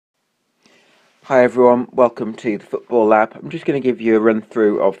Hi everyone, welcome to the Football Lab. I'm just going to give you a run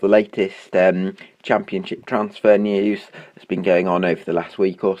through of the latest Championship transfer news that's been going on over the last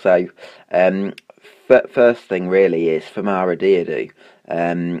week or so. Um, First thing really is Famara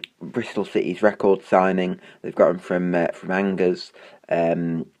Diedhou, Bristol City's record signing. They've got him from Angers,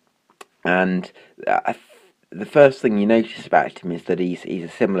 and I the first thing you notice about him is that he's a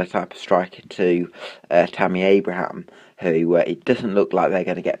similar type of striker to Tammy Abraham, who it doesn't look like they're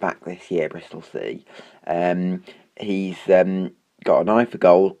going to get back this year, Bristol City. He's got an eye for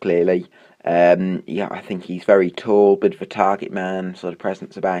goal, clearly. Yeah, I think he's very tall, bit of a target man, sort of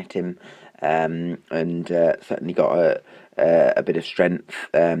presence about him, and certainly got a bit of strength,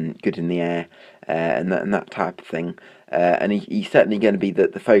 good in the air, and that type of thing. And he's certainly going to be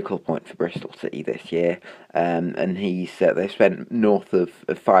the focal point for Bristol City this year. And they've spent north of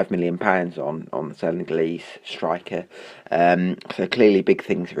 £5 million on the Senegalese striker. So clearly big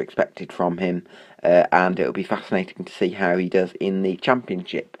things are expected from him. And it'll be fascinating to see how he does in the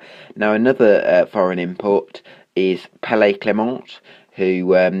Championship. Now another foreign import is Pelé Clement,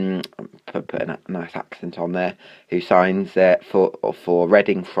 who put a nice accent on there, who signs for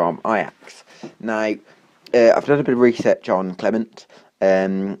Reading from Ajax. Now, I've done a bit of research on Clement,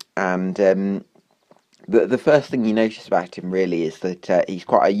 and the first thing you notice about him really is that he's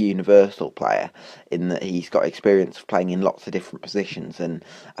quite a universal player in that he's got experience of playing in lots of different positions, and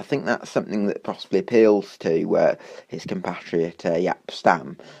I think that's something that possibly appeals to his compatriot Jaap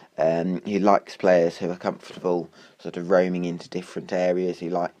Stam. He likes players who are comfortable sort of roaming into different areas. He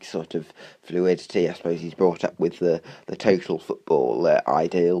likes sort of fluidity. I suppose he's brought up with the total football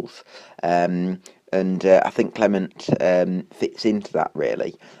ideals. And I think Clement fits into that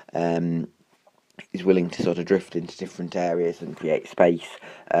really. He's willing to sort of drift into different areas and create space.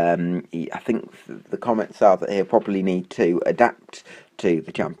 I think the comments are that he'll probably need to adapt to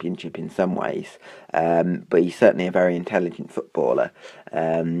the Championship in some ways, but he's certainly a very intelligent footballer,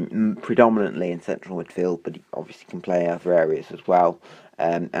 predominantly in central midfield, but he obviously can play other areas as well,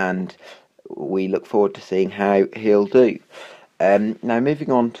 and we look forward to seeing how he'll do. Now moving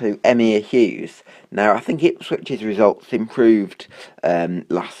on to Emyr Huws. Now I think Ipswich's results improved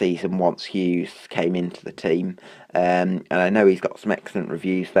last season once Huws came into the team, and I know he's got some excellent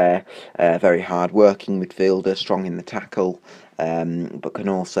reviews there. Very hard working midfielder, strong in the tackle, but can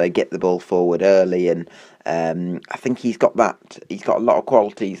also get the ball forward early. And I think he's got that. He's got a lot of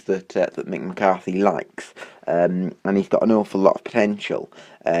qualities that Mick McCarthy likes, and he's got an awful lot of potential.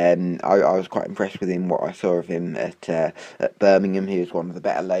 I was quite impressed with him. What I saw of him at Birmingham, he was one of the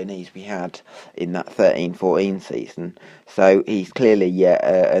better loanees we had in that 13-14 season. So he's clearly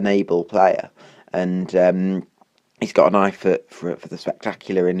an able player, and he's got an eye for the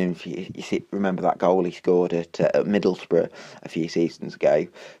spectacular in him. If remember that goal he scored at Middlesbrough a few seasons ago.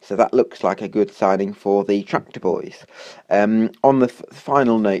 So that looks like a good signing for the Tractor Boys. On the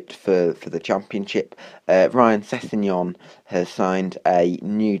final note for the Championship, Ryan Sessegnon has signed a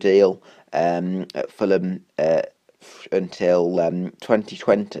new deal at Fulham until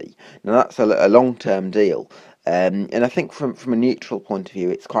 2020. Now that's a long-term deal. And I think from a neutral point of view,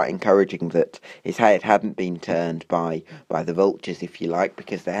 it's quite encouraging that his head hadn't been turned by the vultures, if you like,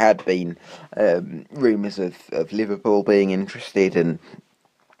 because there had been rumours of Liverpool being interested and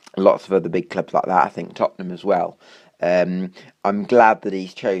lots of other big clubs like that. I think Tottenham as well. I'm glad that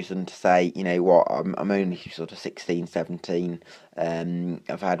he's chosen to say, you know what, I'm only sort of 16, 17.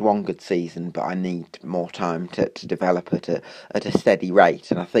 I've had one good season, but I need more time to develop at a steady rate.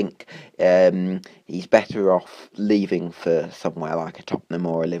 And I think he's better off leaving for somewhere like a Tottenham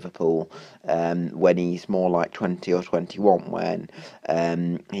or a Liverpool when he's more like 20 or 21, when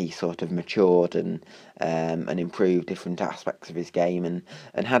he sort of matured and improved different aspects of his game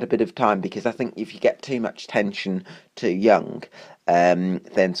and had a bit of time. Because I think if you get too much attention too young,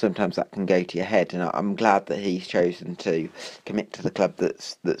 then sometimes that can go to your head. And I'm glad that he's chosen to commit to the club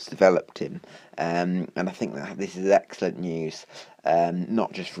that's developed him. And I think that this is excellent news,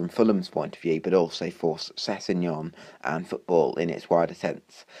 not just from Fulham's point of view, but also for Sessegnon and football in its wider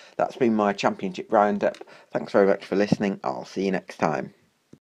sense. That's been my Championship roundup. Thanks very much for listening. I'll see you next time.